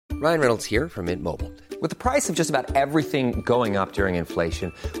Ryan Reynolds here from Mint Mobile. With the price of just about everything going up during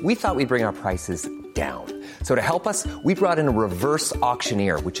inflation, we thought we'd bring our prices down. So to help us, we brought in a reverse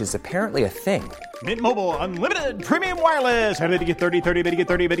auctioneer, which is apparently a thing. Mint Mobile Unlimited Premium Wireless. How to get 30, 30, bit to get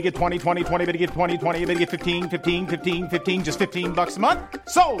 30, bit to get 20, 20, 20, bit to get 20, 20, bit to get 15, 15, 15, 15, just $15 a month?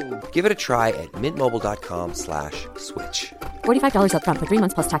 Sold! Give it a try at mintmobile.com/switch. $45 up front for 3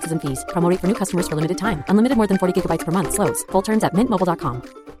 months plus taxes and fees. Promo rate for new customers for limited time. Unlimited more than 40 gigabytes per month. Slows full terms at mintmobile.com.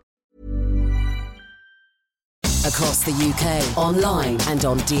 Across the UK, online and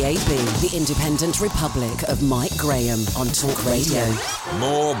on DAB, the Independent Republic of Mike Graham on Talk Radio.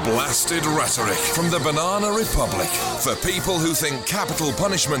 More blasted rhetoric from the Banana Republic for people who think capital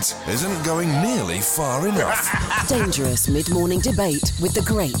punishment isn't going nearly far enough. Dangerous mid-morning debate with the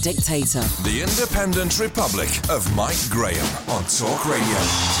great dictator. The Independent Republic of Mike Graham on Talk Radio.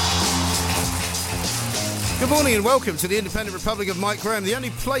 Good morning and welcome to the Independent Republic of Mike Graham, the only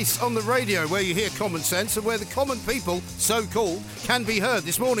place on the radio where you hear common sense and where the common people, so-called, can be heard.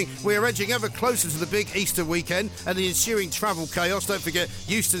 This morning we are edging ever closer to the big Easter weekend and the ensuing travel chaos. Don't forget,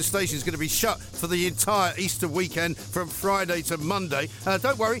 Euston Station is going to be shut for the entire Easter weekend from Friday to Monday.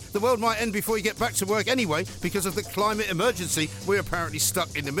 Don't worry, the world might end before you get back to work anyway because of the climate emergency we're apparently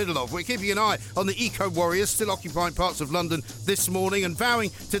stuck in the middle of. We're keeping an eye on the eco-warriors still occupying parts of London this morning and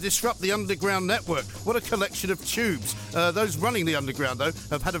vowing to disrupt the underground network. What a collection of tubes. Those running the underground, though,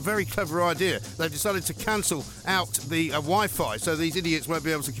 have had a very clever idea. They've decided to cancel out the Wi-Fi so these idiots won't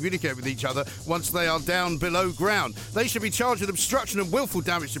be able to communicate with each other once they are down below ground. They should be charged with obstruction and willful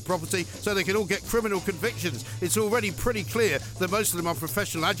damage to property so they can all get criminal convictions. It's already pretty clear that most of them are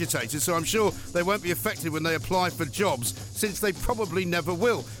professional agitators, so I'm sure they won't be affected when they apply for jobs, since they probably never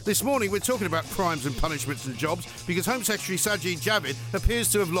will. This morning we're talking about crimes and punishments and jobs because Home Secretary Sajid Javid appears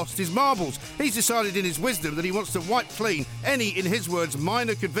to have lost his marbles. He's decided in his wisdom that he wants to wipe clean any, in his words,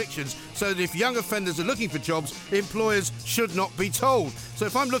 minor convictions so that if young offenders are looking for jobs, employers should not be told. So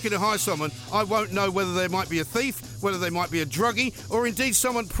if I'm looking to hire someone, I won't know whether they might be a thief, whether they might be a druggie, or indeed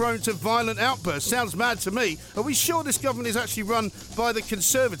someone prone to violent outbursts. Sounds mad to me. Are we sure this government is actually run by the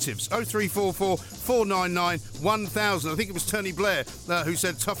Conservatives? 0344 499 1000. I think it was Tony Blair who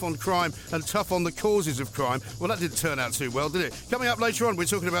said tough on crime and tough on the causes of crime. Well, that didn't turn out too well, did it? Coming up later on, we're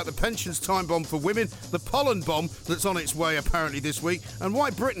talking about the pensions time bomb for women, the pollen bomb that's on its way apparently this week, and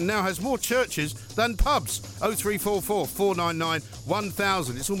why Britain now has more churches than pubs. 0344 499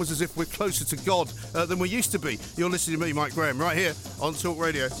 1000. It's almost as if we're closer to God than we used to be. You're listening to me, Mike Graham, right here on Talk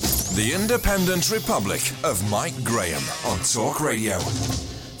Radio. The Independent Republic of Mike Graham on Talk Radio.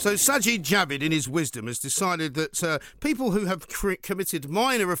 So Sajid Javid, in his wisdom, has decided that people who have committed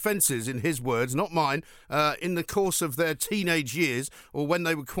minor offences, in his words, not mine, in the course of their teenage years or when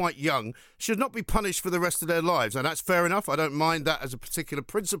they were quite young, should not be punished for the rest of their lives. And that's fair enough. I don't mind that as a particular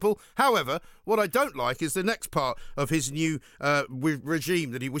principle. However, what I don't like is the next part of his new regime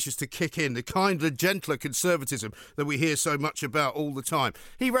that he wishes to kick in, the kinder, gentler conservatism that we hear so much about all the time.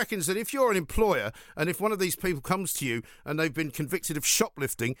 He reckons that if you're an employer and if one of these people comes to you and they've been convicted of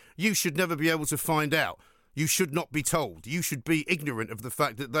shoplifting, you should never be able to find out. You should not be told. You should be ignorant of the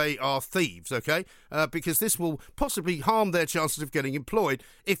fact that they are thieves, okay? Because this will possibly harm their chances of getting employed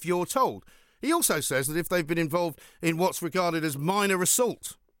if you're told. He also says that if they've been involved in what's regarded as minor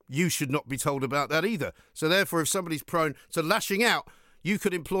assault, you should not be told about that either. So therefore, if somebody's prone to lashing out, you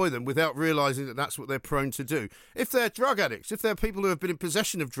could employ them without realising that that's what they're prone to do. If they're drug addicts, if they're people who have been in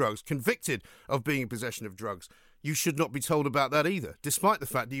possession of drugs, convicted of being in possession of drugs, you should not be told about that either, despite the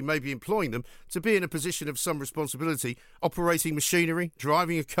fact that you may be employing them to be in a position of some responsibility, operating machinery,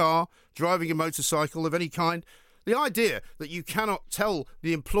 driving a car, driving a motorcycle of any kind. The idea that you cannot tell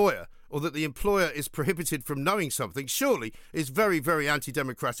the employer or that the employer is prohibited from knowing something, surely is very, very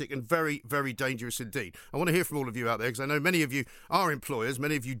anti-democratic and very, very dangerous indeed. I want to hear from all of you out there, because I know many of you are employers,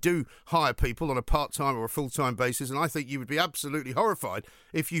 many of you do hire people on a part-time or a full-time basis, and I think you would be absolutely horrified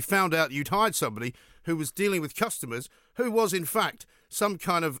if you found out you'd hired somebody who was dealing with customers who was, in fact, some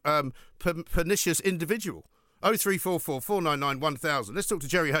kind of pernicious individual. 0344 499 1000. Let's talk to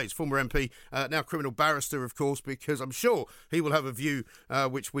Jerry Hayes, former MP, now criminal barrister, of course, because I'm sure he will have a view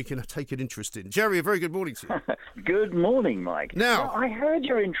which we can take an interest in. Jerry, a very good morning to you. Good morning, Mike. Now, I heard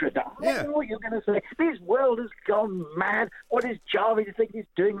your intro. I know what you're going to say. This world has gone mad. What is Jarvis think he's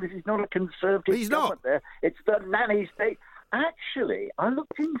doing? This is not a conservative government there. It's the nanny state. Actually, I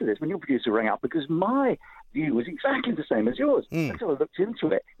looked into this when your producer rang up because my view was exactly the same as yours. And so I looked into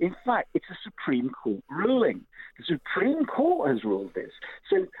it. In fact, it's a Supreme Court ruling. The Supreme Court has ruled this.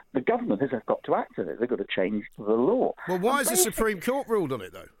 So the government has got to act on it. They've got to change the law. Well, why has the Supreme Court ruled on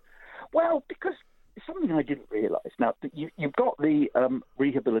it, though? Well, because something I didn't realise. Now, you've got the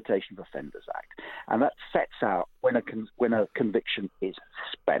Rehabilitation of Offenders Act, and that sets out when a conviction is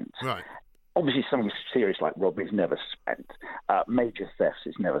spent. Right. Obviously, something serious like robbery is never spent. Major thefts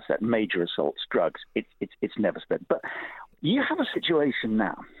is never spent. Major assaults, drugs, it's never spent. But you have a situation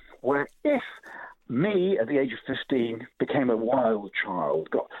now where if me, at the age of 15, became a wild child,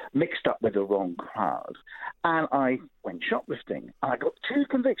 got mixed up with the wrong crowd, and I went shoplifting. I got 2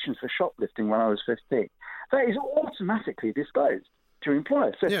 convictions for shoplifting when I was 15. That is automatically disclosed to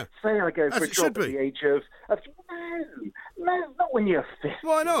employers. So say I go for a job at the age of... No, not when you're 15.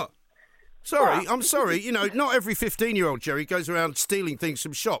 Why not? Sorry, I'm sorry. You know, not every 15-year-old, Jerry, goes around stealing things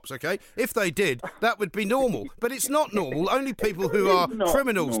from shops, OK? If they did, that would be normal. But it's not normal. Only people who are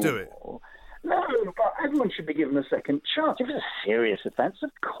criminals do it. No, but everyone should be given a second chance. If it's a serious offence, of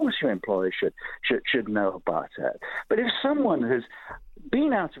course your employer should know about it. But if someone has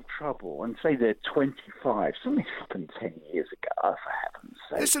been out of trouble and say they're 25, something happened 10 years ago, for heaven's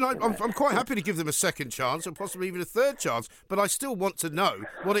sake. Listen, I'm quite happy to give them a second chance and possibly even a third chance, but I still want to know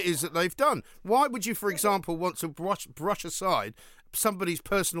what it is that they've done. Why would you, for example, want to brush aside somebody's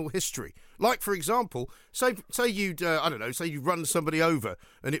personal history? Like, for example, say you'd say you run somebody over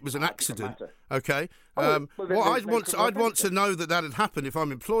and it was an accident. Okay. I'd want to know that had happened if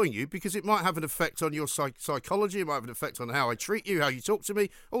I'm employing you, because it might have an effect on your psychology. It might have an effect on how I treat you, how you talk to me,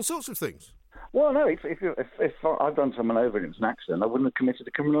 all sorts of things. Well, no, if I've done someone over and it was an accident, I wouldn't have committed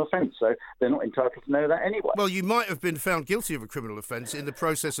a criminal offence, so they're not entitled to know that anyway. Well, you might have been found guilty of a criminal offence in the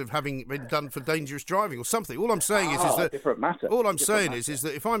process of having been done for dangerous driving or something. All I'm saying is that... different matter. All I'm saying is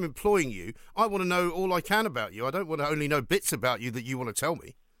that if I'm employing you, I want to know all I can about you. I don't want to only know bits about you that you want to tell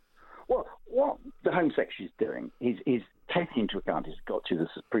me. Well, what the Home Secretary is doing is taking into account, he's got to the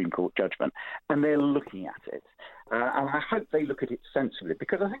Supreme Court judgment, and they're looking at it. And I hope they look at it sensibly,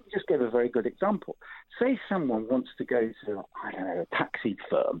 because I think you just gave a very good example. Say someone wants to go to, I don't know, a taxi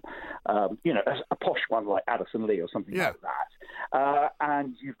firm, a posh one like Addison Lee or something like that,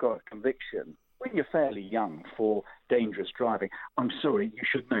 and you've got a conviction when you're fairly young for dangerous driving. I'm sorry, you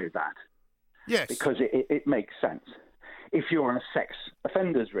should know that. Yes. Because it makes sense. If you're on a sex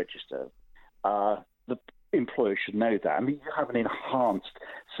offenders register, the employer should know that. I mean, you have an enhanced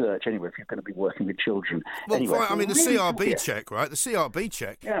search anyway if you're going to be working with children. Well, anyway, I mean, the CRB check, right? The CRB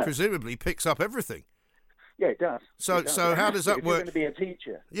check presumably picks up everything. Yeah, it does. So how does that work? If you're going to be a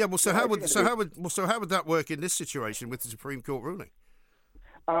teacher. Yeah. Well, how would that work in this situation with the Supreme Court ruling?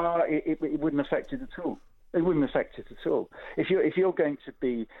 It wouldn't affect it at all. It wouldn't affect it at all. If you're going to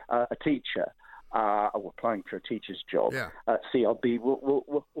be a teacher. Or applying for a teacher's job, CRB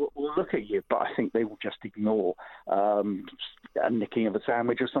will look at you, but I think they will just ignore a nicking of a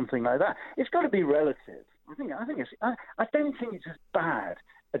sandwich or something like that. It's got to be relative. I don't think it's as bad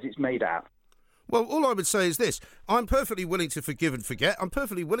as it's made out. Well, all I would say is this. I'm perfectly willing to forgive and forget. I'm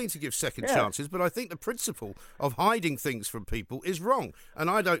perfectly willing to give second chances, but I think the principle of hiding things from people is wrong. And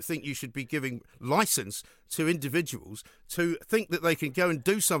I don't think you should be giving licence to individuals to think that they can go and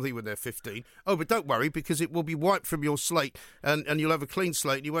do something when they're 15. Oh, but don't worry, because it will be wiped from your slate and you'll have a clean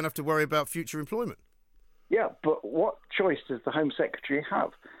slate and you won't have to worry about future employment. Yeah, but what choice does the Home Secretary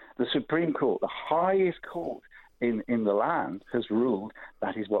have? The Supreme Court, the highest court in the land, has ruled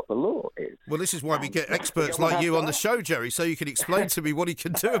that is what the law is. Well, this is why we get experts like you on the show, Jerry, so you can explain to me what he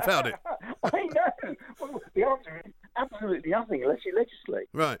can do about it. I know. Well, the answer is absolutely nothing unless you legislate.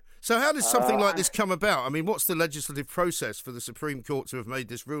 Right. So how does something like this come about? I mean, what's the legislative process for the Supreme Court to have made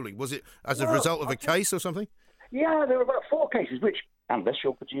this ruling? Was it as a result of a case or something? Yeah, there were about 4 cases, which, unless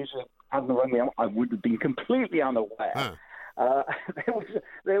your producer hadn't rung me up, I would have been completely unaware. There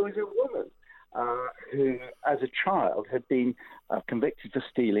was a woman who, as a child, had been convicted for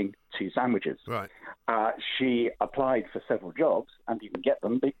stealing 2 sandwiches. Right. She applied for several jobs and didn't get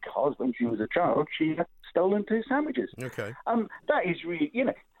them because when she was a child, she had stolen 2 sandwiches. Okay. That is really,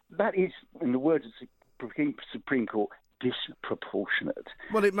 that is, in the words of the Supreme Court, disproportionate.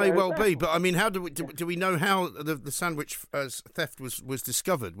 Well, it may well be, but I mean, how do we know how the sandwich theft was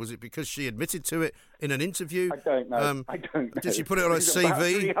discovered? Was it because she admitted to it in an interview? I don't know. Did she put it on her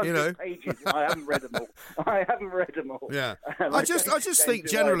CV? Pages. I haven't read them all. Yeah. I just think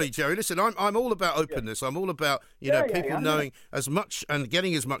generally, Jerry. Listen, I'm all about openness. I'm all about people knowing as much and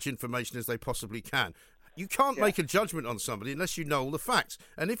getting as much information as they possibly can. You can't make a judgment on somebody unless you know all the facts.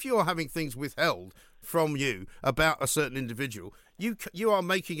 And if you are having things withheld from you about a certain individual, you are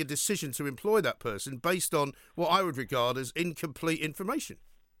making a decision to employ that person based on what I would regard as incomplete information.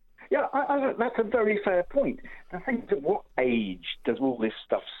 Yeah, that's a very fair point. The thing is, at what age does all this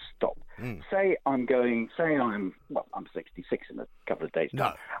stuff stop? Say I'm 66 in a couple of days'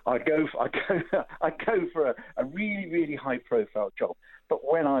 time. No. I go for a really, really high-profile job. But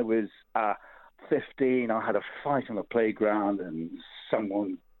when I was 15, I had a fight on the playground and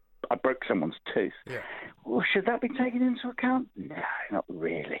I broke someone's tooth. Yeah. Well, should that be taken into account? No, not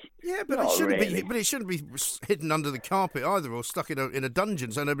really. Yeah, but it shouldn't be hidden under the carpet either, or stuck in a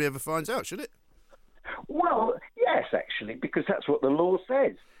dungeon so nobody ever finds out, should it? Well, yes, actually, because that's what the law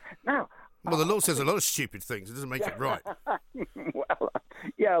says. Now, well, the law says a lot of stupid things. It doesn't make it right. Well,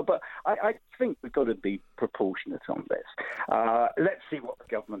 yeah, but I think we've got to be proportionate on this. Let's see what the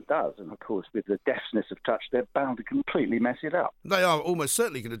government does. And, of course, with the deftness of touch, they're bound to completely mess it up. They are almost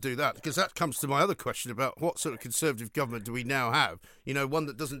certainly going to do that, because that comes to my other question about what sort of Conservative government do we now have? You know, one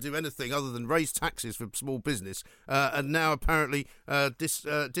that doesn't do anything other than raise taxes for small business and now apparently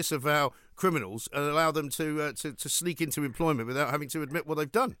disavow criminals and allow them to sneak into employment without having to admit what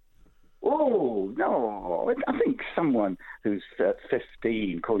they've done. Oh, no. I think someone who's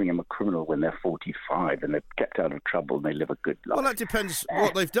 15 calling him a criminal when they're 45 and they've kept out of trouble and they live a good life. Well, that depends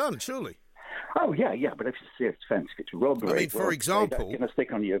what they've done, surely. Oh, yeah, but if it's a serious offence, if it's robbery... I mean, for example... That's going to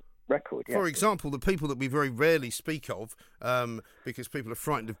stick on your record, yeah. For example, the people that we very rarely speak of, because people are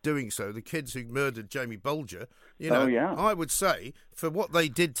frightened of doing so, the kids who murdered Jamie Bulger, I would say, for what they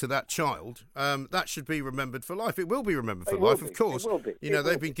did to that child, that should be remembered for life. It will be remembered for life, of course. It will be.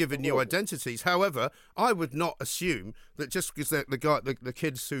 They've been given new identities. However, I would not assume that just because the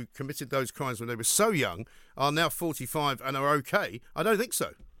kids who committed those crimes when they were so young are now 45 and are okay. I don't think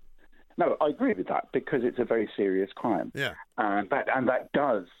so. No, I agree with that, because it's a very serious crime. Yeah. And that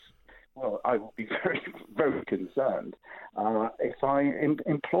does... Well, I will be very, very concerned if I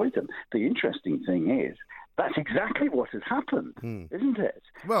employed them. The interesting thing is, that's exactly what has happened, isn't it?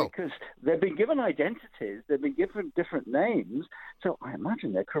 Well, because they've been given identities, they've been given different names, so I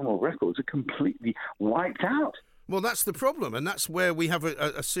imagine their criminal records are completely wiped out. Well, that's the problem, and that's where we have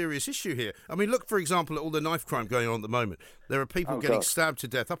a serious issue here. I mean, look, for example, at all the knife crime going on at the moment. There are people getting stabbed to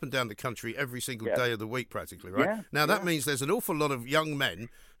death up and down the country every single day of the week, practically, right? Yeah, now, that means there's an awful lot of young men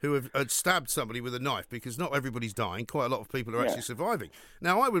who have stabbed somebody with a knife, because not everybody's dying. Quite a lot of people are actually surviving.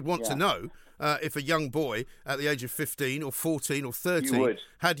 Now, I would want to know if a young boy at the age of 15 or 14 or 13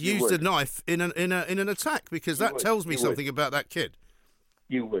 had used a knife in an attack, because that tells me something about that kid.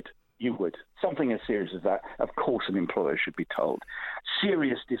 You would. Something as serious as that, of course, an employer should be told.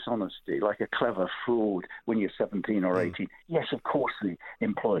 Serious dishonesty, like a clever fraud when you're 17 or 18. Yes, of course, the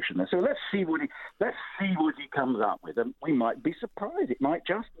employer should know. So let's see what he comes up with, and we might be surprised. It might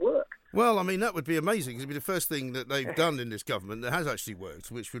just work. Well, I mean, that would be amazing. It'd be the first thing that they've done in this government that has actually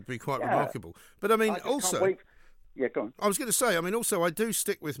worked, which would be quite remarkable. But I mean, also. Yeah, go on. I was going to say, I mean, also, I do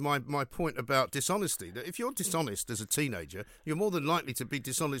stick with my point about dishonesty, that if you're dishonest as a teenager, you're more than likely to be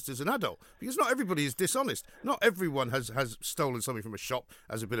dishonest as an adult, because not everybody is dishonest. Not everyone has stolen something from a shop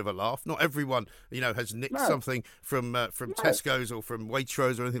as a bit of a laugh. Not everyone, has nicked something from Tesco's or from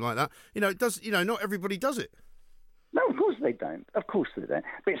Waitrose or anything like that. It does. Not everybody does it. No, of course they don't. But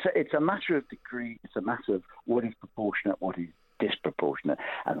it's a matter of degree. It's a matter of what is proportionate, what is disproportionate,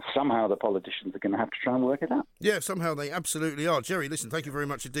 and somehow the politicians are going to have to try and work it out. Yeah, somehow they absolutely are. Jerry, listen, thank you very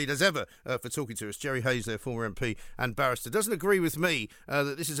much indeed, as ever, for talking to us. Jerry Hayes, their former MP and barrister, doesn't agree with me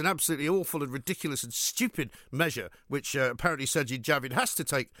that this is an absolutely awful and ridiculous and stupid measure, which apparently Sajid Javid has to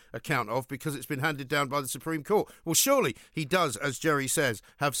take account of because it's been handed down by the Supreme Court. Well, surely he does, as Jerry says,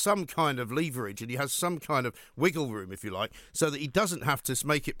 have some kind of leverage, and he has some kind of wiggle room, if you like, so that he doesn't have to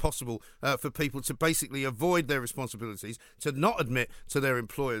make it possible for people to basically avoid their responsibilities, to not admit to their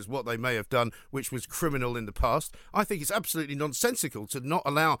employers what they may have done, which was criminal in the past. I think it's absolutely nonsensical to not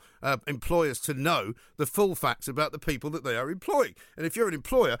allow employers to know the full facts about the people that they are employing. And if you're an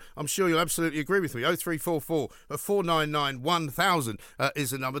employer, I'm sure you'll absolutely agree with me. 0344 499 1000 is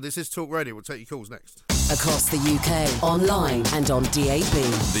the number. This is Talk Radio. We'll take your calls next. Across the UK, online and on DAB.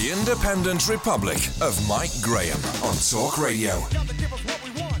 The Independent Republic of Mike Graham on Talk Radio. Gotta give us what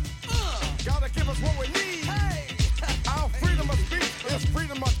we want. Gotta give us what we need. Our freedom of speech is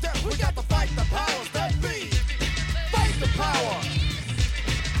freedom of death. We got to fight the powers that be. Fight the power.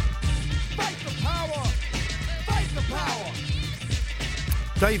 Fight the power. Fight the power.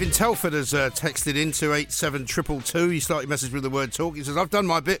 Dave in Telford has texted into 87222. He started message with the word talk. He says, I've done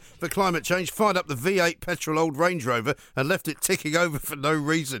my bit for climate change, fired up the V8 petrol old Range Rover and left it ticking over for no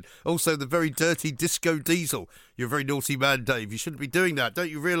reason. Also, the very dirty disco diesel. You're a very naughty man, Dave. You shouldn't be doing that. Don't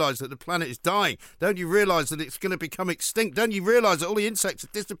you realise that the planet is dying? Don't you realise that it's going to become extinct? Don't you realise that all the insects are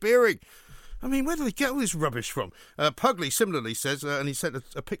disappearing? I mean, where do they get all this rubbish from? Pugly similarly says, and he sent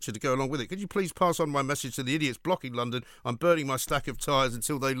a picture to go along with it, could you please pass on my message to the idiots blocking London? I'm burning my stack of tyres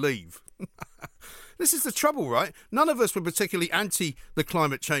until they leave. This is the trouble, right? None of us were particularly anti the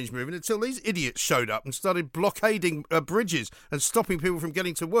climate change movement until these idiots showed up and started blockading bridges and stopping people from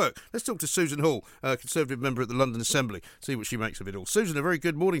getting to work. Let's talk to Susan Hall, Conservative member at the London Assembly, see what she makes of it all. Susan, a very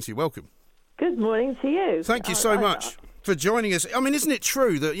good morning to you. Welcome. Good morning to you. Thank you so much for joining us. I mean, isn't it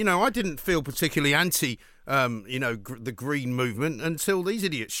true that, I didn't feel particularly anti, the green movement until these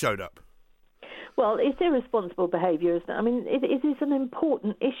idiots showed up? Well, it's irresponsible behaviour, isn't it? I mean, it is an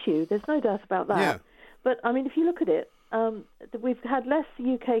important issue. There's no doubt about that. Yeah. But, I mean, if you look at it, we've had less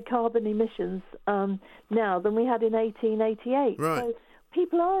UK carbon emissions now than we had in 1888. Right. So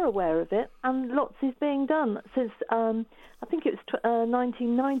people are aware of it, and lots is being done. Since, I think it was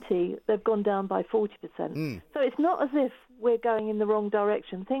 1990, they've gone down by 40%. So it's not as if we're going in the wrong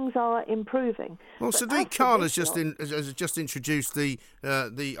direction. Things are improving. Well, Sadiq Khan has just introduced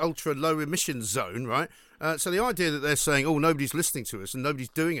the ultra low emissions zone, right? So the idea that they're saying, nobody's listening to us and nobody's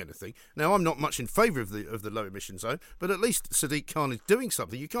doing anything. Now, I'm not much in favour of the low emissions zone, but at least Sadiq Khan is doing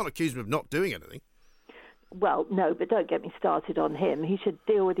something. You can't accuse him of not doing anything. Well, no, but don't get me started on him. He should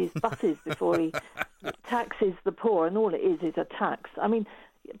deal with his buses before he taxes the poor, and all it is a tax. I mean,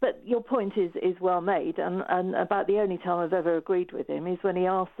 but your point is well made, and about the only time I've ever agreed with him is when he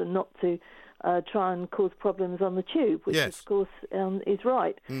asked them not to try and cause problems on the tube, which yes. of course is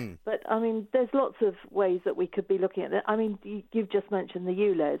right. But, I mean, there's lots of ways that we could be looking at it. I mean, you've just mentioned the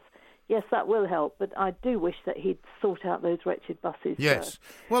ULEZ. Yes, that will help, but I do wish that he'd sort out those wretched buses. Yes.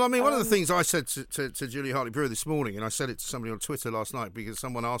 Well, I mean, one of the things I said to Julie Hartley-Brewer this morning, and I said it to somebody on Twitter last night because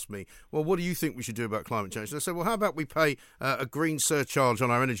someone asked me, well, what do you think we should do about climate change? And I said, well, how about we pay a green surcharge on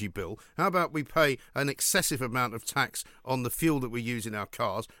our energy bill? How about we pay an excessive amount of tax on the fuel that we use in our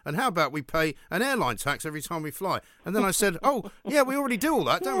cars? And how about we pay an airline tax every time we fly? And then I said, yeah, we already do all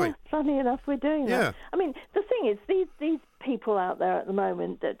that, don't we? Funny enough, we're doing that. Yeah. I mean, the thing is, these people out there at the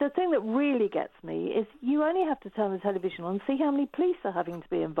moment, the thing that really gets me is you only have to turn the television on and see how many police are having to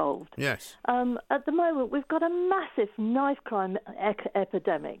be involved. Yes. At the moment, we've got a massive knife crime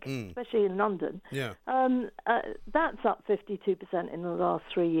epidemic, especially in London. Yeah. That's up 52% in the last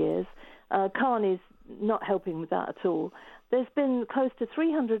 3 years. Khan is not helping with that at all. There's been close to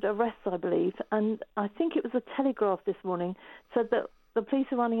 300 arrests, I believe, and I think it was a Telegraph this morning said that the police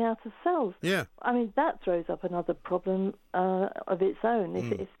are running out of cells. Yeah. I mean, that throws up another problem of its own.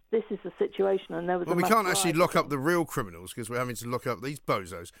 If this is the situation and there was we can't actually lock up the real criminals because we're having to lock up these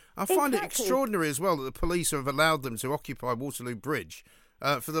bozos. I find it extraordinary as well that the police have allowed them to occupy Waterloo Bridge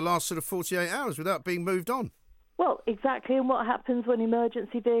for the last sort of 48 hours without being moved on. Well, exactly. And what happens when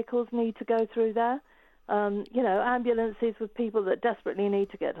emergency vehicles need to go through there? Ambulances with people that desperately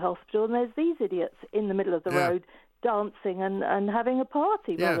need to get to hospital, and there's these idiots in the middle of the road dancing and having a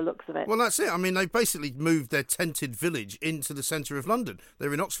party by the looks of it. Well, that's it. I mean, they basically moved their tented village into the centre of London.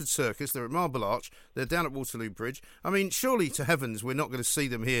 They're in Oxford Circus, they're at Marble Arch, they're down at Waterloo Bridge. I mean, surely to heavens we're not going to see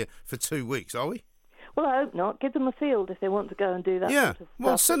them here for 2 weeks, are we? Well, I hope not. Give them a field if they want to go and do that sort of stuff.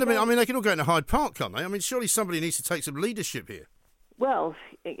 Well, send them in. I mean, they can all go into Hyde Park, can't they? I mean, surely somebody needs to take some leadership here. Well,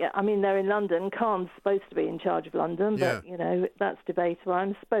 I mean, they're in London. Khan's supposed to be in charge of London, but, that's debatable.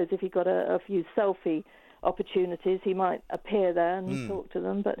 I suppose if he got a few selfie opportunities, he might appear there and talk to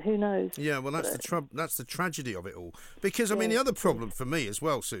them, but who knows? Yeah, well, that's the tragedy of it all. Because, I mean, the other problem for me as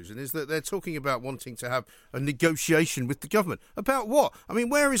well, Susan, is that they're talking about wanting to have a negotiation with the government. About what? I mean,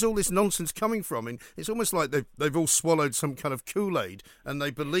 where is all this nonsense coming from? I mean, it's almost like they've all swallowed some kind of Kool-Aid and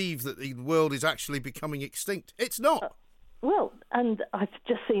they believe that the world is actually becoming extinct. It's not. Well, and I've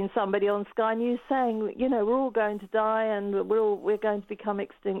just seen somebody on Sky News saying, we're all going to die and we're going to become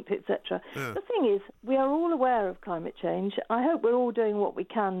extinct, etc. Yeah. The thing is, we are all aware of climate change. I hope we're all doing what we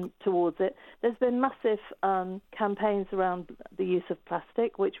can towards it. There's been massive campaigns around the use of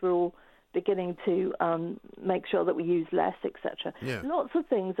plastic, which we're all beginning to make sure that we use less, etc. Yeah. Lots of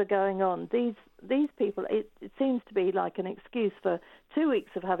things are going on. These people, it seems to be like an excuse for 2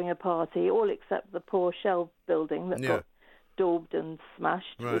 weeks of having a party, all except the poor shell building that got daubed and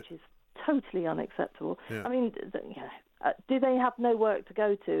smashed, which is totally unacceptable. I mean, do they have no work to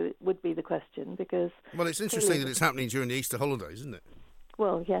go to would be the question, because... Well, it's interesting that it's happening during the Easter holidays, isn't it?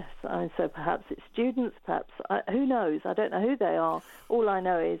 Well, yes, so perhaps it's students, perhaps, who knows? I don't know who they are. All I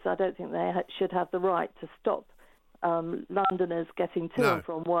know is I don't think they should have the right to stop Londoners getting to and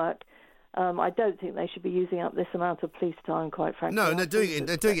from work I don't think they should be using up this amount of police time, quite frankly. No, and they're doing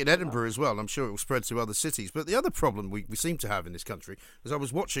it in Edinburgh as well. I'm sure it will spread to other cities. But the other problem we seem to have in this country, as I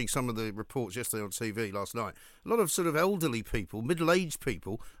was watching some of the reports yesterday on TV last night, a lot of sort of elderly people, middle-aged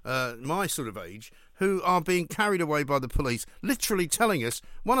people, my sort of age, who are being carried away by the police, literally telling us,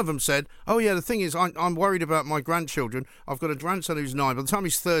 one of them said, oh yeah, the thing is, I'm worried about my grandchildren. I've got a grandson who's 9. By the time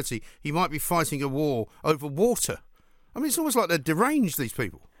he's 30, he might be fighting a war over water. I mean, it's almost like they're deranged, these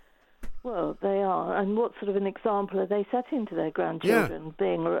people. Well, they are. And what sort of an example are they setting to their grandchildren,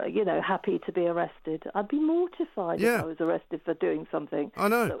 being, happy to be arrested? I'd be mortified if I was arrested for doing something. I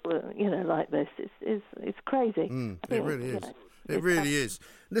know. That were, like this. It's crazy. It really is. It really is.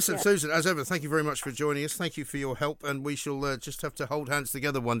 Listen, Susan, as ever, thank you very much for joining us. Thank you for your help, and we shall just have to hold hands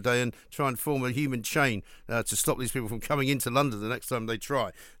together one day and try and form a human chain to stop these people from coming into London the next time they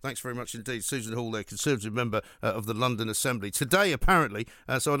try. Thanks very much indeed. Susan Hall, there, Conservative member of the London Assembly. Today, apparently,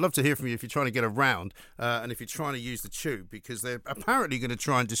 so I'd love to hear from you if you're trying to get around and if you're trying to use the tube, because they're apparently going to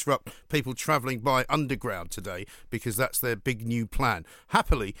try and disrupt people travelling by underground today, because that's their big new plan.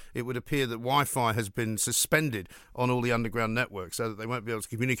 Happily, it would appear that Wi-Fi has been suspended on all the underground networks so that they won't be able to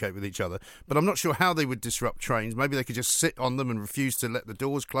communicate with each other. But I'm not sure how they would disrupt trains. Maybe they could just sit on them and refuse to let the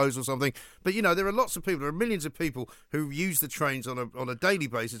doors close or something. But, there are lots of people, there are millions of people who use the trains on a daily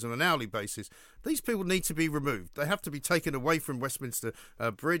basis, on an hourly basis. These people need to be removed. They have to be taken away from Westminster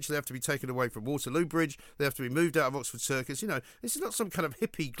Bridge. They have to be taken away from Waterloo Bridge. They have to be moved out of Oxford Circus. This is not some kind of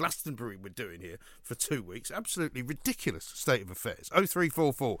hippie Glastonbury we're doing here for 2 weeks. Absolutely ridiculous state of affairs.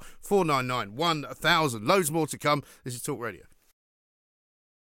 0344 499 1000. Loads more to come. This is Talk Radio.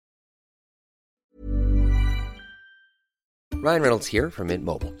 Ryan Reynolds here from Mint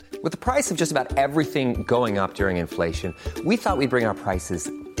Mobile. With the price of just about everything going up during inflation, we thought we'd bring our prices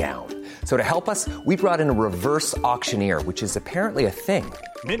down. So to help us, we brought in a reverse auctioneer, which is apparently a thing.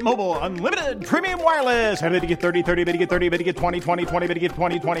 Mint Mobile Unlimited Premium Wireless. How to get 30, 30, bit to get 30, bit to get 20, 20, 20, bit to get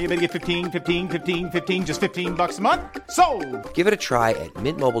 20, 20, bit to get 15, 15, 15, 15, just $15 a month? Sold! Give it a try at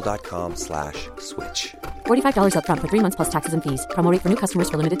mintmobile.com/switch. $45 up front for 3 months plus taxes and fees. Promo rate for new customers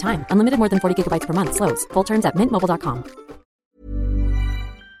for limited time. Unlimited more than 40 gigabytes per month. Slows full terms at mintmobile.com.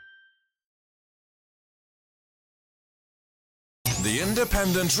 The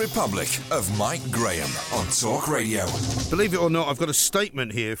Independent Republic of Mike Graham on Talk Radio. Believe it or not, I've got a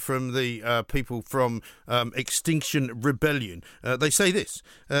statement here from the people from Extinction Rebellion. They say this: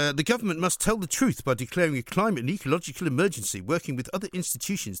 the government must tell the truth by declaring a climate and ecological emergency, working with other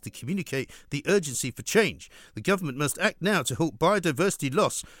institutions to communicate the urgency for change. The government must act now to halt biodiversity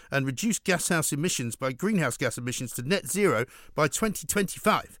loss and reduce greenhouse gas emissions to net zero by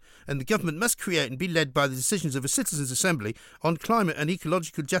 2025. And the government must create and be led by the decisions of a citizens' assembly on climate and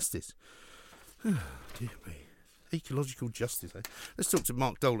ecological justice. Oh, dear me. Ecological justice, eh? Let's talk to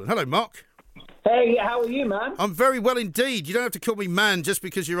Mark Dolan. Hello, Mark. Hey, how are you, man? I'm very well indeed. You don't have to call me man just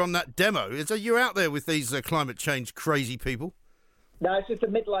because you're on that demo. You're out there with these climate change crazy people. No, it's just a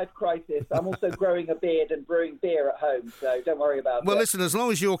midlife crisis. I'm also growing a beard and brewing beer at home, so don't worry about it. Well, listen, as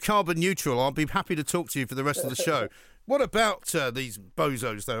long as you're carbon neutral, I'll be happy to talk to you for the rest of the show. What about these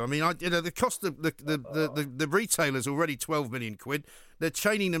bozos, though? I mean, the cost of the retailer's already 12 million quid. They're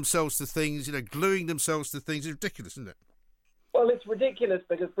chaining themselves to things, gluing themselves to things. It's ridiculous, isn't it? Well, it's ridiculous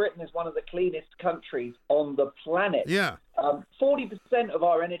because Britain is one of the cleanest countries on the planet. Yeah. 40% of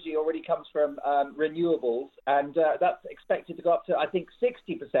our energy already comes from renewables, and that's expected to go up to, I think,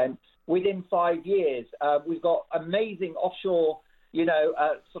 60% within 5 years. We've got amazing offshore, I'm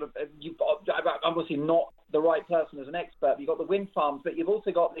obviously not the right person as an expert. You've got the wind farms, but you've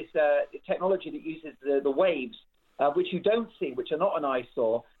also got this technology that uses the waves, which you don't see, which are not an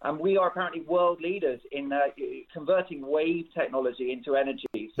eyesore. And we are apparently world leaders in converting wave technology into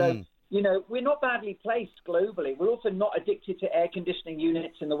energy. So, we're not badly placed globally. We're also not addicted to air conditioning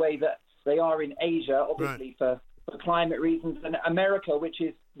units in the way that they are in Asia, obviously for climate reasons. And America, which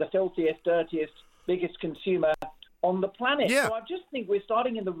is the filthiest, dirtiest, biggest consumer on the planet. Yeah. So I just think we're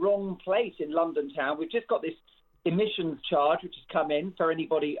starting in the wrong place in London town. We've just got this emissions charge, which has come in for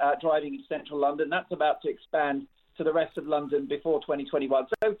anybody driving in central London. That's about to expand to the rest of London before 2021.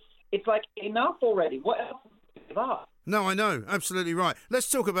 So it's like, enough already. What else is there? No, I know. Absolutely right. Let's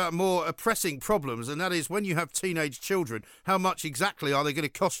talk about more pressing problems, and that is when you have teenage children, how much exactly are they going to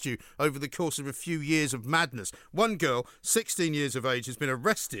cost you over the course of a few years of madness? One girl, 16 years of age, has been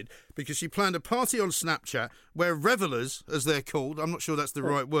arrested because she planned a party on Snapchat where revellers, as they're called, I'm not sure that's the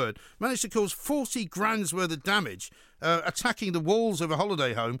right word, managed to cause 40 grand's worth of damage, attacking the walls of a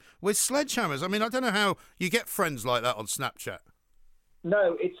holiday home with sledgehammers. I mean, I don't know how you get friends like that on Snapchat.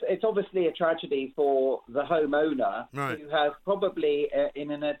 No, it's obviously a tragedy for the homeowner who has probably,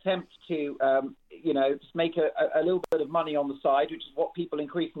 in an attempt to, just make a little bit of money on the side, which is what people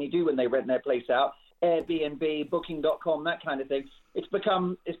increasingly do when they rent their place out, Airbnb, Booking.com, that kind of thing. It's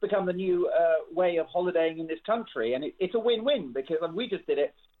become the new way of holidaying in this country, and it's a win-win because we just did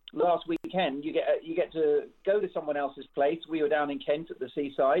it last weekend. You get to go to someone else's place. We were down in Kent at the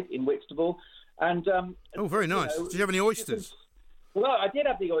seaside in Whitstable, and very nice. Did you have any oysters? Well, I did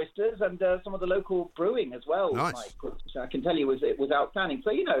have the oysters and some of the local brewing as well. Nice. Mike, which I can tell you it was outstanding.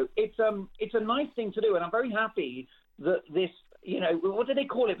 So it's a nice thing to do, and I'm very happy that this. What do they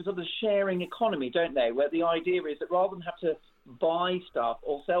call it? Sort of sharing economy, don't they? Where the idea is that rather than have to buy stuff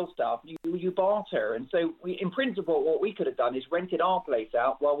or sell stuff, you barter. And so, in principle, what we could have done is rented our place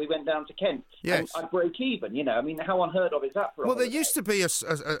out while we went down to Kent. Yes. And I'd break even, I mean, how unheard of is that for a holiday? There used to be a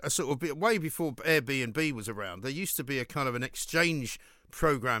sort of, way before Airbnb was around, there used to be a kind of an exchange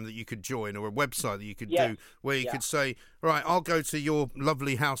program that you could join, or a website that you could do, where you could say, right, I'll go to your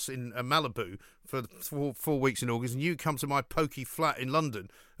lovely house in Malibu for 4 weeks in August, and you come to my pokey flat in London.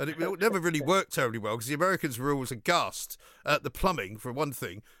 And it never really worked terribly well, because the Americans were always aghast at the plumbing, for one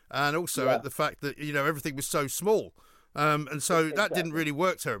thing, and also at the fact that, everything was so small. And so that didn't really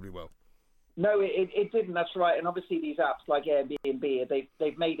work terribly well. No, it didn't. That's right. And obviously these apps like Airbnb,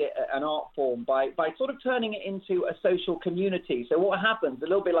 they've made it an art form by sort of turning it into a social community. So what happens, a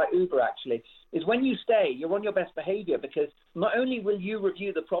little bit like Uber actually, is when you stay, you're on your best behaviour, because not only will you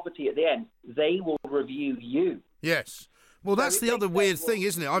review the property at the end, they will review you. Yes. Well, that's the other weird thing,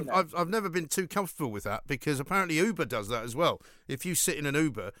 isn't it? I've never been too comfortable with that, because apparently Uber does that as well. If you sit in an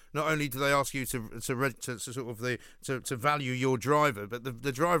Uber, not only do they ask you to value your driver, but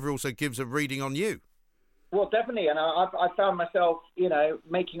the driver also gives a reading on you. Well, definitely, and I found myself,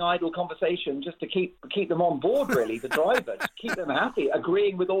 making idle conversation just to keep them on board. Really, the driver, to keep them happy,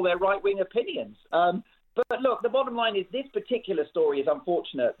 agreeing with all their right-wing opinions. But look, the bottom line is this particular story is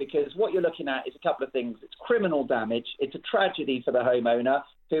unfortunate, because what you're looking at is a couple of things. It's criminal damage. It's a tragedy for the homeowner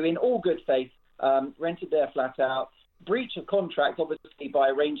who, in all good faith, rented their flat out. Breach of contract, obviously, by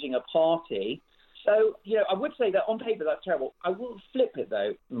arranging a party. So, I would say that on paper that's terrible. I will flip it,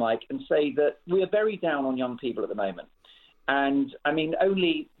 though, Mike, and say that we are very down on young people at the moment. And, I mean,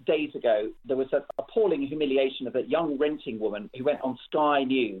 only days ago, there was an appalling humiliation of a young renting woman who went on Sky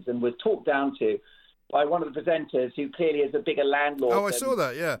News and was talked down to by one of the presenters who clearly is a bigger landlord. Oh, I saw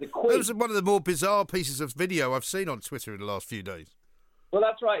that, yeah. That was one of the more bizarre pieces of video I've seen on Twitter in the last few days. Well,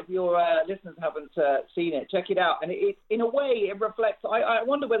 that's right. If your listeners haven't seen it, check it out. And in a way, it reflects... I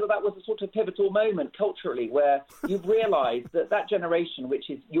wonder whether that was a sort of pivotal moment culturally, where you've realised that generation, which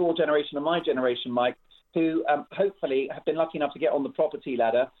is your generation and my generation, Mike, who hopefully have been lucky enough to get on the property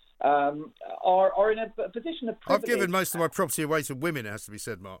ladder, are in a position of privilege. I've given most of my property away to women, it has to be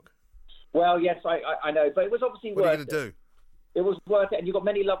said, Mark. Well, yes, I know, but it was obviously worth it. What are you going to do? It was worth it, and you've got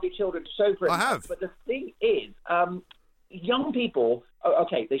many lovely children to show for it. I have. But the thing is, young people,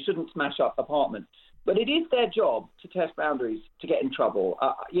 okay, they shouldn't smash up apartments, but it is their job to test boundaries, to get in trouble.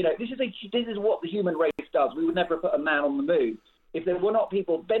 This is what the human race does. We would never put a man on the moon if there were not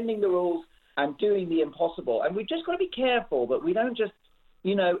people bending the rules and doing the impossible. And we've just got to be careful that we don't just,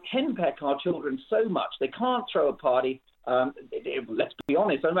 henpeck our children so much. They can't throw a party. Let's be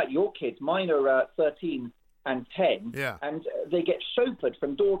honest, I don't know about your kids. Mine are 13 and 10, and they get chauffeured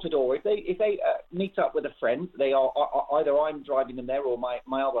from door to door. If they meet up with a friend, they are either I'm driving them there or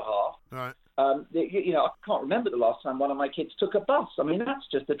my other half. Right. I can't remember the last time one of my kids took a bus. I mean, that's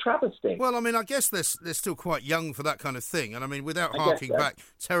just a travesty. Well, I mean, I guess they're still quite young for that kind of thing. And I mean, without harking back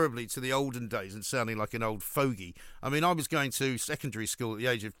terribly to the olden days and sounding like an old fogey, I mean, I was going to secondary school at the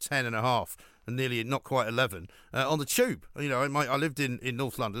age of 10 and a half. And nearly not quite 11 on the tube. I lived in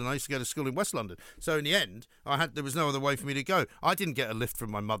North London, and I used to go to school in West London. So in the end, there was no other way for me to go. I didn't get a lift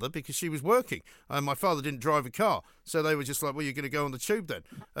from my mother because she was working, and my father didn't drive a car. So they were just like, "Well, you're going to go on the tube then,"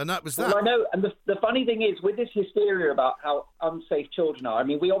 and that was that. Well, I know, and the funny thing is, with this hysteria about how unsafe children are, I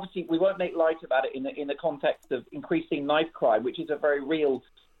mean, we won't make light about it in the context of increasing knife crime, which is a very real,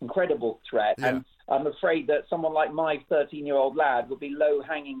 incredible threat. Yeah. And I'm afraid that someone like my 13-year-old lad would be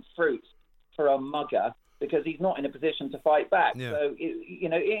low-hanging fruit for a mugger, because he's not in a position to fight back. Yeah. So,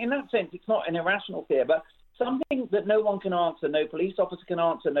 in that sense, it's not an irrational fear, but something that no one can answer, no police officer can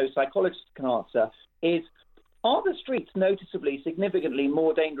answer, no psychologist can answer, is, are the streets noticeably, significantly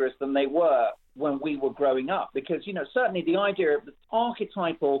more dangerous than they were when we were growing up? Because, certainly the idea of the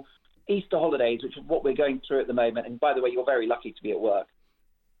archetypal Easter holidays, which is what we're going through at the moment, and by the way, you're very lucky to be at work.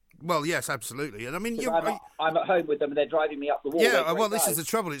 Well, yes, absolutely. And I mean, I'm at home with them and they're driving me up the wall. Yeah, well, this is the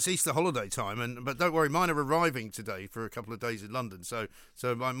trouble. It's Easter holiday time, but don't worry, mine are arriving today for a couple of days in London. So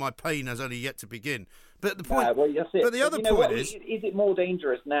my pain has only yet to begin. But the point, that's it. But the other point is it more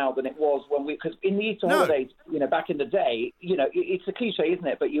dangerous now than it was when because in the Easter holidays, back in the day, it's a cliche, isn't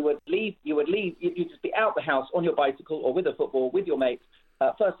it? But you'd just be out the house on your bicycle or with a football with your mates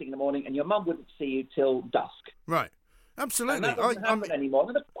first thing in the morning, and your mum wouldn't see you till dusk. Right. Absolutely. And that doesn't happen anymore.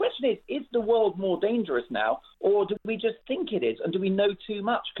 And the question is the world more dangerous now, or do we just think it is? And do we know too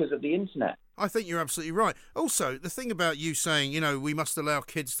much because of the internet? I think you're absolutely right. Also, the thing about you saying, we must allow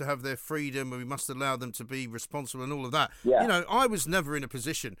kids to have their freedom and we must allow them to be responsible and all of that. Yeah. I was never in a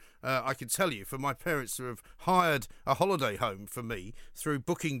position, I can tell you, for my parents to have hired a holiday home for me through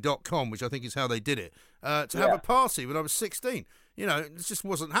booking.com, which I think is how they did it, to have a party when I was 16. It just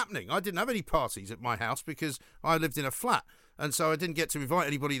wasn't happening. I didn't have any parties at my house because I lived in a flat. And so I didn't get to invite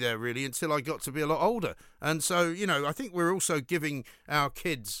anybody there really until I got to be a lot older. And so, I think we're also giving our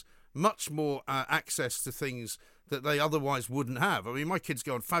kids much more access to things that they otherwise wouldn't have. I mean, my kids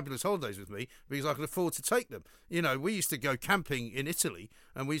go on fabulous holidays with me because I can afford to take them. We used to go camping in Italy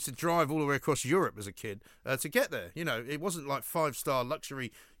and we used to drive all the way across Europe as a kid to get there. It wasn't like 5-star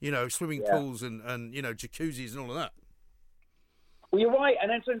luxury, swimming pools and jacuzzis and all of that. Well, you're right. And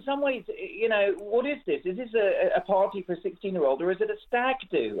so in some ways, what is this? Is this a party for a 16-year-old or is it a stag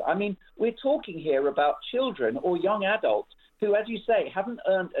do? I mean, we're talking here about children or young adults who, as you say, haven't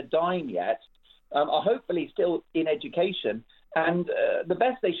earned a dime yet, are hopefully still in education. And the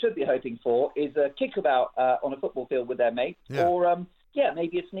best they should be hoping for is a kickabout on a football field with their mates or,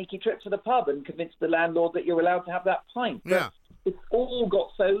 maybe a sneaky trip to the pub and convince the landlord that you're allowed to have that pint. Yeah. It's all got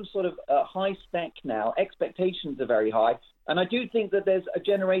so sort of high spec now. Expectations are very high. And I do think that there's a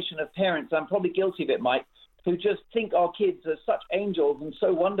generation of parents, I'm probably guilty of it, Mike, who just think our kids are such angels and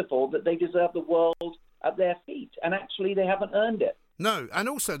so wonderful that they deserve the world at their feet. And actually, they haven't earned it. No, and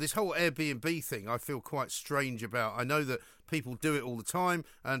also this whole Airbnb thing I feel quite strange about. I know that people do it all the time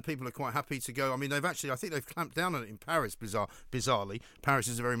and people are quite happy to go. I mean, I think they've clamped down on it in Paris, bizarrely. Paris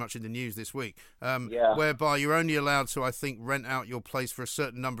is very much in the news this week, whereby you're only allowed to, I think, rent out your place for a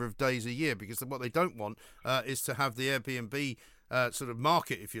certain number of days a year because what they don't want is to have the Airbnb sort of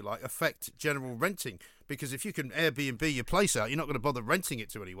market, if you like, affect general renting. Because if you can Airbnb your place out, you're not going to bother renting it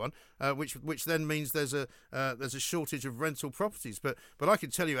to anyone, which then means there's a shortage of rental properties. But I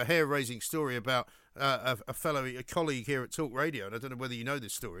can tell you a hair-raising story about a colleague here at Talk Radio, and I don't know whether you know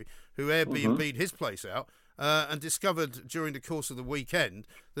this story, who Airbnb'd his place out and discovered during the course of the weekend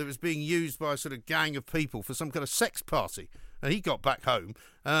that it was being used by a sort of gang of people for some kind of sex party. And he got back home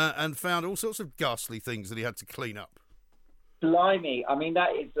and found all sorts of ghastly things that he had to clean up. Blimey, I mean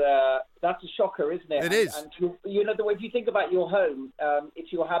that's a shocker, isn't it? It is. And the way if you think about your home,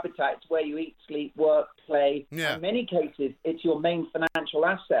 it's your habitat, it's where you eat, sleep, work, play. Yeah. In many cases, it's your main financial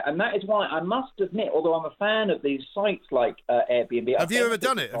asset, and that is why I must admit, although I'm a fan of these sites like Airbnb. Have you ever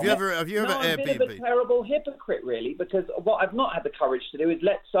done it? Have you ever Airbnb? I'm a bit of a terrible hypocrite, really, because what I've not had the courage to do is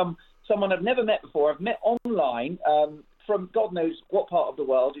let someone I've never met before, I've met online from God knows what part of the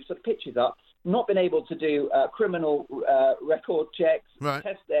world, who sort of pitches up. Not been able to do criminal record checks,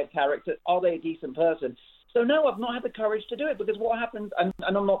 test their character, are they a decent person? So no, I've not had the courage to do it because what happens, and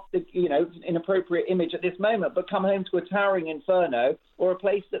I'm not, inappropriate image at this moment, but come home to a towering inferno or a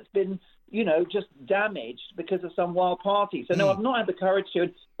place that's been, just damaged because of some wild party. So no, I've not had the courage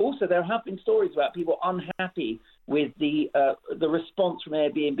to. Also, there have been stories about people unhappy with the response from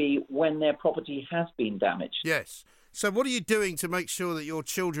Airbnb when their property has been damaged. Yes. So what are you doing to make sure that your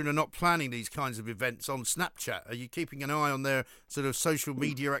children are not planning these kinds of events on Snapchat? Are you keeping an eye on their sort of social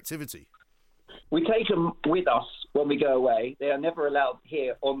media activity? We take them with us when we go away. They are never allowed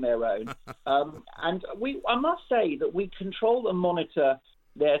here on their own. And I must say that we control and monitor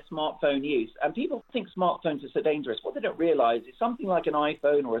their smartphone use. And people think smartphones are so dangerous. What they don't realise is something like an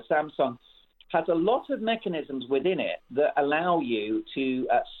iPhone or a Samsung has a lot of mechanisms within it that allow you to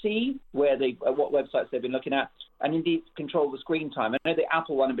see what websites they've been looking at, and indeed control the screen time. I know the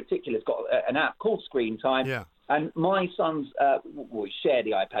Apple one in particular has got an app called Screen Time. Yeah. And my son's, we share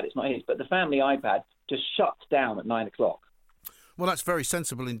the iPad, it's not his, but the family iPad just shuts down at 9 o'clock. Well, that's very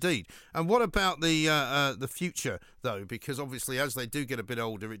sensible indeed. And what about the future, though? Because obviously, as they do get a bit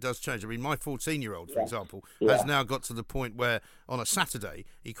older, it does change. I mean, my 14-year-old, for example, has now got to the point where on a Saturday,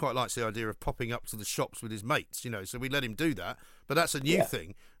 he quite likes the idea of popping up to the shops with his mates, so we let him do that. But that's a new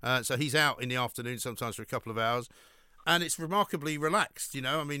thing. So he's out in the afternoon sometimes for a couple of hours. And it's remarkably relaxed,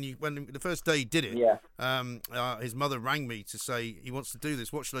 I mean, when the first day he did it, his mother rang me to say he wants to do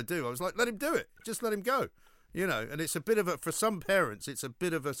this. What should I do? I was like, let him do it. Just let him go. You know, and it's a bit of a, for some parents, it's a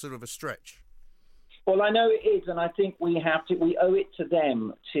bit of a sort of a stretch. Well, I know it is, and I think we owe it to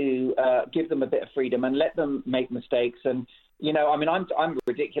them to give them a bit of freedom and let them make mistakes. And, you know, I mean, I'm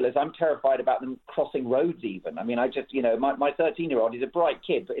ridiculous. I'm terrified about them crossing roads even. I mean, I just, you know, my 13-year-old is a bright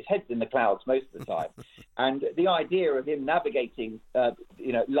kid, but his head's in the clouds most of the time. And the idea of him navigating,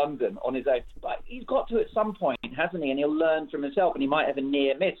 you know, London on his own, but he's got to at some point, hasn't he? And he'll learn from himself, and he might have a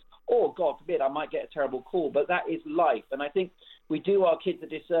near miss. Or, God forbid, I might get a terrible call. But that is life. And I think we do our kids a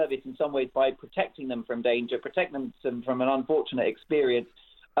disservice in some ways by protecting them from danger, protecting them from an unfortunate experience.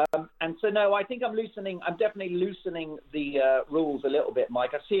 And so, no, I think I'm definitely loosening the rules a little bit, Mike.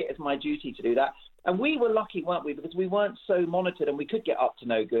 I see it as my duty to do that. And we were lucky, weren't we? Because we weren't so monitored and we could get up to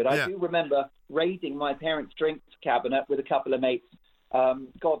no good. I do remember raiding my parents' drinks cabinet with a couple of mates.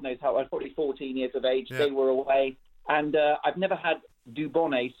 God knows how, I was probably 14 years of age. Yeah. They were away. And I've never had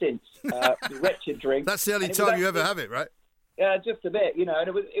Dubonnet since. Wretched drink. That's the only time you ever have it, right? Yeah, just a bit, you know, and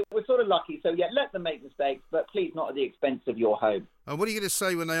it was sort of lucky. So, yeah, let them make mistakes, but please not at the expense of your home. And what are you going to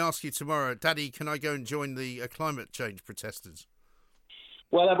say when they ask you tomorrow, Daddy, can I go and join the climate change protesters?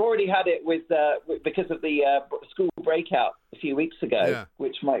 Well, I've already had it with because of the school breakout a few weeks ago,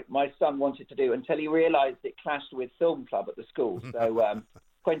 which my son wanted to do until he realised it clashed with film club at the school. So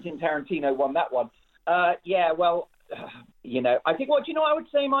Quentin Tarantino won that one. You know, I think, what do you know I would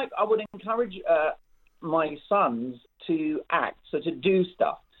say, Mike? I would encourage my sons to act, so to do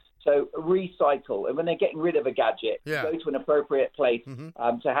stuff. So recycle, and when they're getting rid of a gadget, go to an appropriate place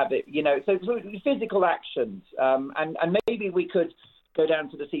to have it, you know, so physical actions. And maybe we could go down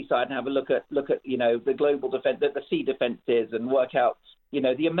to the seaside and have a look at you know, the global defense, the sea defences, and work out, you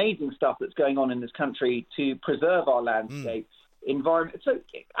know, the amazing stuff that's going on in this country to preserve our landscape, environment. So,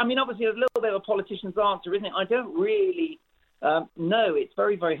 I mean, obviously, a little bit of a politician's answer, isn't it? I don't really know. It's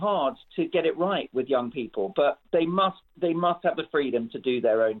very, very hard to get it right with young people, but they must have the freedom to do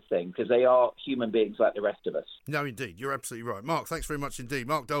their own thing because they are human beings like the rest of us. No, indeed. You're absolutely right. Mark, thanks very much indeed.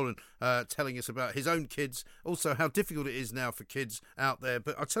 Mark Dolan telling us about his own kids, also how difficult it is now for kids out there.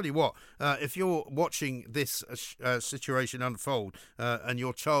 But I'll tell you what, if you're watching this situation unfold and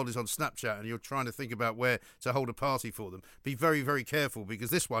your child is on Snapchat and you're trying to think about where to hold a party for them, be very, very careful, because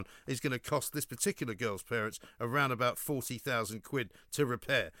this one is going to cost this particular girl's parents around about 40,000 quid to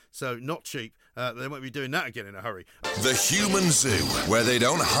repair. So not cheap. They won't be doing that again in a hurry. The Human Zoo, where they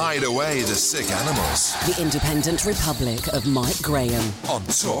don't hide away the sick animals. The Independent Republic of Mike Graham on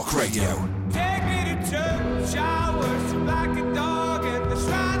Talk Radio. Take me to church, I worship like a dog at the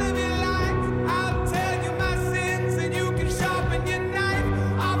shrine of your life. I'll tell you my sins and you can sharpen your knife.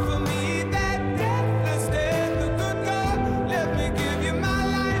 Offer me that deathless death, the good God, let me give you my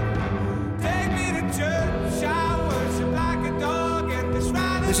life. Take me to church, I worship like a dog at the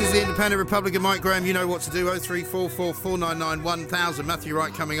shrine of This is the Independent Republic of Mike Graham. You know what to do. 0344 499 1000. Matthew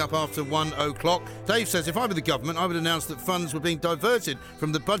Wright coming up after 1 o'clock. Dave says, if I were the government, I would announce that funds were being diverted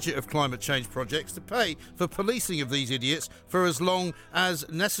from the budget of climate change projects to pay for policing of these idiots for as long as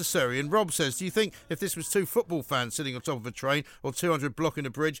necessary. And Rob says, do you think if this was two football fans sitting on top of a train or 200 blocking a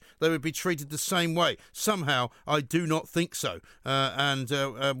bridge, they would be treated the same way? Somehow, I do not think so.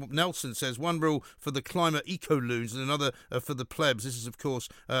 Nelson says, one rule for the climate eco-loons and another for the plebs. This is, of course,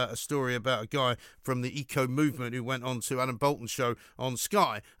 a story about a guy from the eco movement who went on to Adam Bolton's show on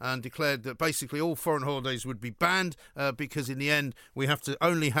Sky and declared that basically all foreign holidays would be banned because in the end we have to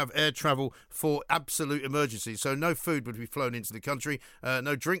only have air travel for absolute emergencies. So no food would be flown into the country,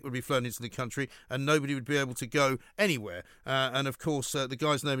 no drink would be flown into the country, and nobody would be able to go anywhere. And of course the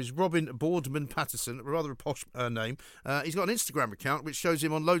guy's name is Robin Boardman Patterson, rather a posh name. He's got an Instagram account which shows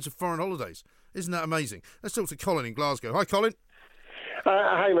him on loads of foreign holidays. Isn't that amazing? Let's talk to Colin in Glasgow. Hi, Colin.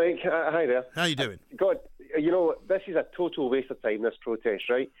 Hi, Mike. Hi there. How you doing? God, you know, this is a total waste of time, this protest,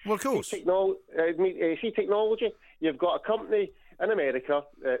 right? Well, of course. See technology. You've got a company in America,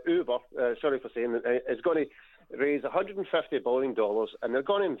 Uber, sorry for saying it, is going to raise $150 billion, and they're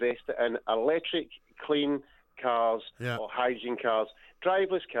going to invest it in electric, clean cars or hydrogen cars,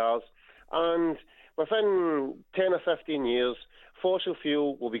 driverless cars, and within 10 or 15 years, fossil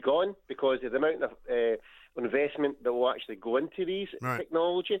fuel will be gone because of the amount of investment that will actually go into these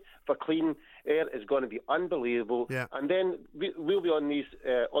technology for clean air is going to be unbelievable. And then we'll be on these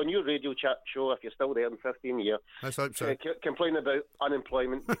on your radio chat show, if you're still there in 15 years. Let's hope so. Complaining about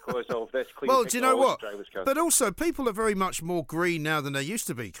unemployment because of this clean well, do you know what? Cars. But also, people are very much more green now than they used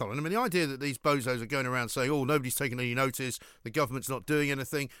to be, Colin. I mean, the idea that these bozos are going around saying, oh, nobody's taking any notice, the government's not doing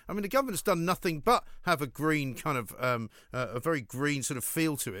anything. I mean, the government's done nothing but have a green kind of, a very green sort of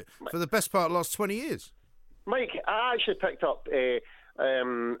feel to it for the best part of the last 20 years. Mike, I actually picked up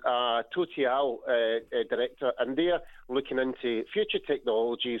Total director, and they're looking into future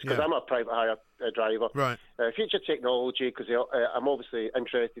technologies, because I'm a private hire driver. Right. Future technology, because I'm obviously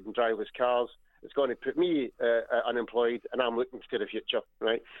interested in driverless cars. It's going to put me unemployed, and I'm looking to the future,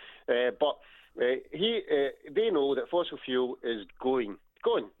 right? But they know that fossil fuel is going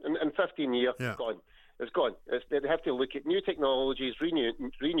in 15 years. Gone. It's gone. They have to look at new technologies,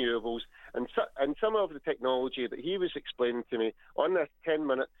 renewables, and some of the technology that he was explaining to me on this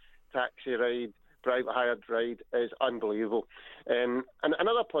 10-minute taxi ride, private hired ride, is unbelievable. And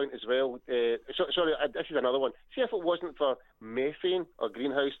another point as well, sorry, this is another one. See, if it wasn't for methane or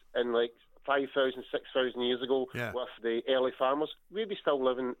greenhouse in like 5,000, 6,000 years ago with the early farmers, we'd be still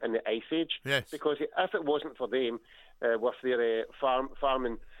living in the Ice Age. Yes. Because if it wasn't for them with their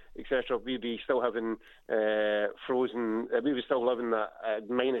farming, etc., we'd be still having frozen. We'd be still living at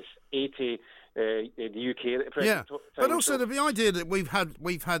minus 80 in the UK at the present time. But also the idea that we've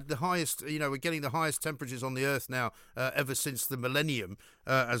had the highest, we're getting the highest temperatures on the Earth now ever since the millennium,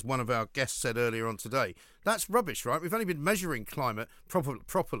 as one of our guests said earlier on today. That's rubbish, right? We've only been measuring climate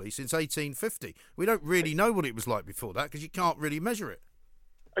properly since 1850. We don't really know what it was like before that, because you can't really measure it.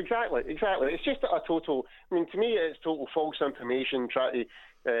 Exactly. It's just a total. I mean, to me, it's total false information trying to.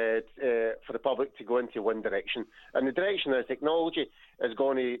 For the public to go into one direction, and the direction of technology is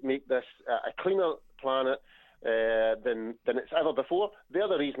going to make this a cleaner planet than it's ever before. The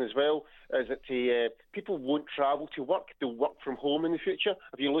other reason as well is that people won't travel to work; they'll work from home in the future.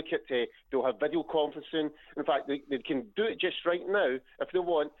 If you look at, they'll have video conferencing. In fact, they can do it just right now if they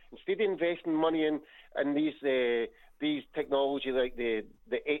want. Instead of investing money in these technology like the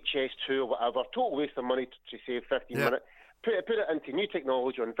HS2 or whatever, total waste of money to save 15 minutes. Put it into new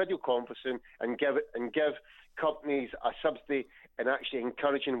technology on video conferencing and give companies a subsidy and actually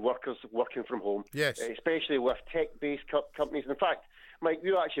encouraging workers working from home. Yes. Especially with tech-based companies. In fact, Mike,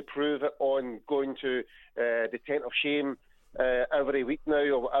 you actually prove it on going to the Tent of Shame every week now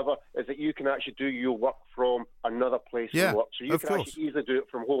or whatever, is that you can actually do your work from another place of work. So you can actually easily do it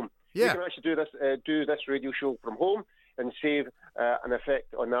from home. Yeah. You can actually do this radio show from home and save an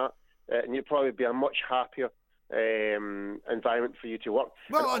effect on that. And you'd probably be a much happier environment for you to work.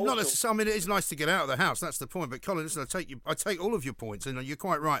 Well, not necessarily. I mean, it is nice to get out of the house. That's the point. But Colin, listen, I take all of your points, and you're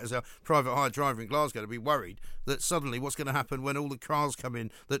quite right. As a private hire driver in Glasgow, to be worried that suddenly what's going to happen when all the cars come in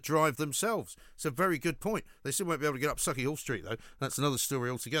that drive themselves. It's a very good point. They still won't be able to get up Sucky Hall Street, though. That's another story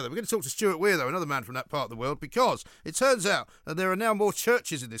altogether. We're going to talk to Stuart Weir, though, another man from that part of the world, because it turns out that there are now more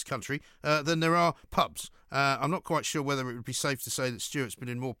churches in this country than there are pubs. I'm not quite sure whether it would be safe to say that Stuart's been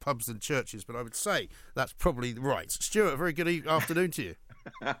in more pubs than churches, but I would say that's probably right. Stuart, a very good afternoon to you.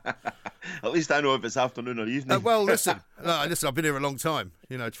 At least I know if it's afternoon or evening. Well, listen, I've been here a long time.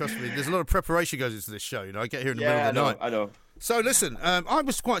 Trust me, there's a lot of preparation goes into this show. I get here in the middle of the night. I know. So, listen, I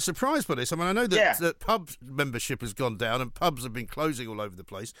was quite surprised by this. I mean, I know that pub membership has gone down and pubs have been closing all over the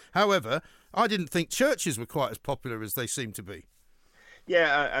place. However, I didn't think churches were quite as popular as they seem to be.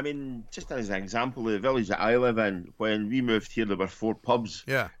 Yeah, I mean, just as an example, the village that I live in, when we moved here, there were 4 pubs.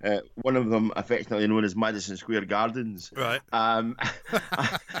 Yeah. One of them affectionately known as Madison Square Gardens. Right. And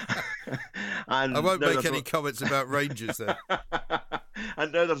I won't make any comments about Rangers there.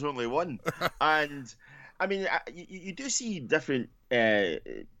 And now there's only one. And, I mean, you do see different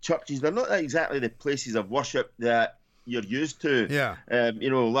churches. They're not exactly the places of worship that you're used to. Yeah.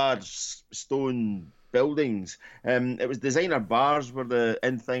 Large stone buildings. It was designer bars were the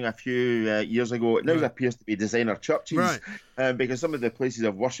in thing a few years ago. It now appears to be designer churches, right? Because some of the places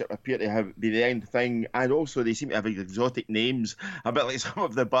of worship appear to be the end thing, and also they seem to have exotic names, a bit like some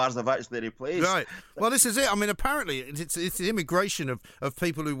of the bars have actually replaced. Right. Well, this is it. I mean, apparently it's the immigration of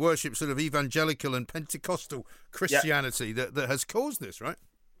people who worship sort of evangelical and Pentecostal Christianity that has caused this, right?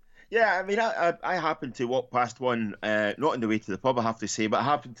 Yeah, I mean, I happened to walk past one, not on the way to the pub, I have to say, but I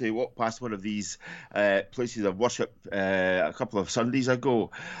happened to walk past one of these places of worship a couple of Sundays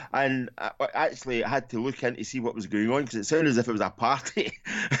ago, and I actually had to look in to see what was going on, because it sounded as if it was a party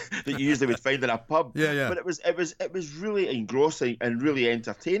that you usually would find in a pub. Yeah. But it was really engrossing and really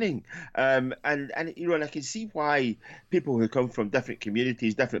entertaining, and and I can see why people who come from different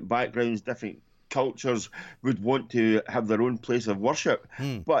communities, different backgrounds, different cultures would want to have their own place of worship.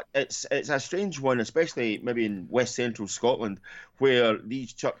 But it's a strange one, especially maybe in West Central Scotland, where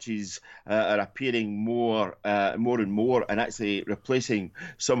these churches are appearing more and more, and actually replacing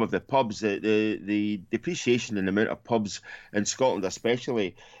some of the pubs. The depreciation in the amount of pubs in Scotland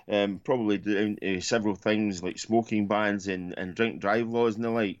especially, probably down to several things like smoking bans and drink drive laws and the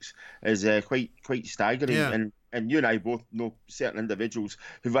likes, is quite staggering. Yeah. And and you and I both know certain individuals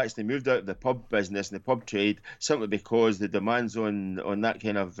who've actually moved out of the pub business and the pub trade simply because the demands on that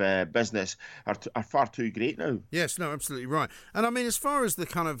kind of business are far too great now. Yes, no, absolutely right. And I mean, as far as the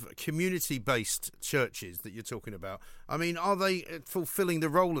kind of community-based churches that you're talking about, I mean, are they fulfilling the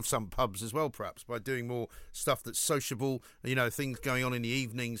role of some pubs as well, perhaps, by doing more stuff that's sociable, things going on in the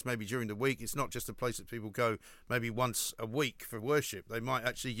evenings, maybe during the week? It's not just a place that people go maybe once a week for worship. They might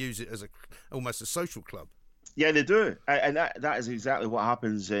actually use it as almost a social club. Yeah, they do, and that is exactly what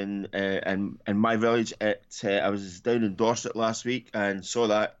happens in my village. I was down in Dorset last week and saw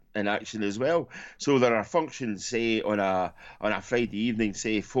that in action as well. So there are functions, say on a Friday evening,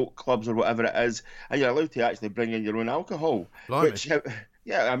 say folk clubs or whatever it is, and you're allowed to actually bring in your own alcohol. Blimey. Which,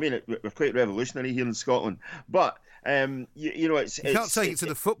 yeah, I mean, we're quite revolutionary here in Scotland, but it's you can't take it to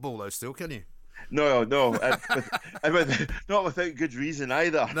the football though, still, can you? No, not without good reason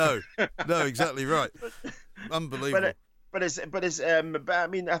either. No, exactly right. Unbelievable. But I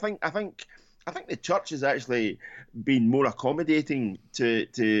mean, I think the church has actually been more accommodating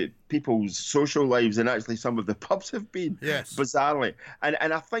to people's social lives than actually some of the pubs have been. Yes. Bizarrely. And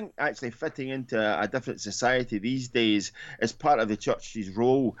I think actually fitting into a different society these days is part of the church's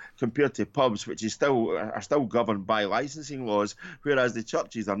role compared to pubs, which are still governed by licensing laws, whereas the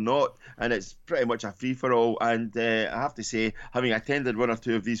churches are not, and it's pretty much a free-for-all. And I have to say, having attended one or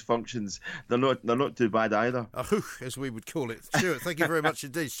two of these functions, they're not too bad either. As we would call it. Stuart, thank you very much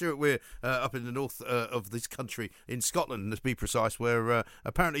indeed. Stuart, we're up in the north of this country, in Scotland, to be precise, where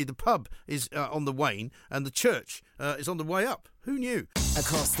apparently the pub is on the wane and the church is on the way up. Who knew?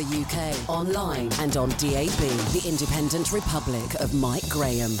 Across the UK, online and on DAB, the Independent Republic of Mike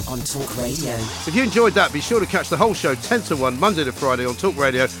Graham on Talk Radio. If you enjoyed that, be sure to catch the whole show 10 to 1, Monday to Friday on Talk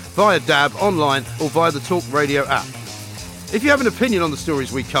Radio, via DAB, online or via the Talk Radio app. If you have an opinion on the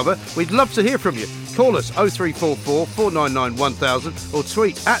stories we cover, we'd love to hear from you. Call us 0344 499 1000 or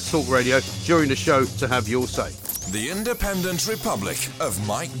tweet at Talk Radio during the show to have your say. The Independent Republic of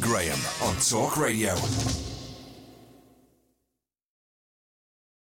Mike Graham on Talk Radio.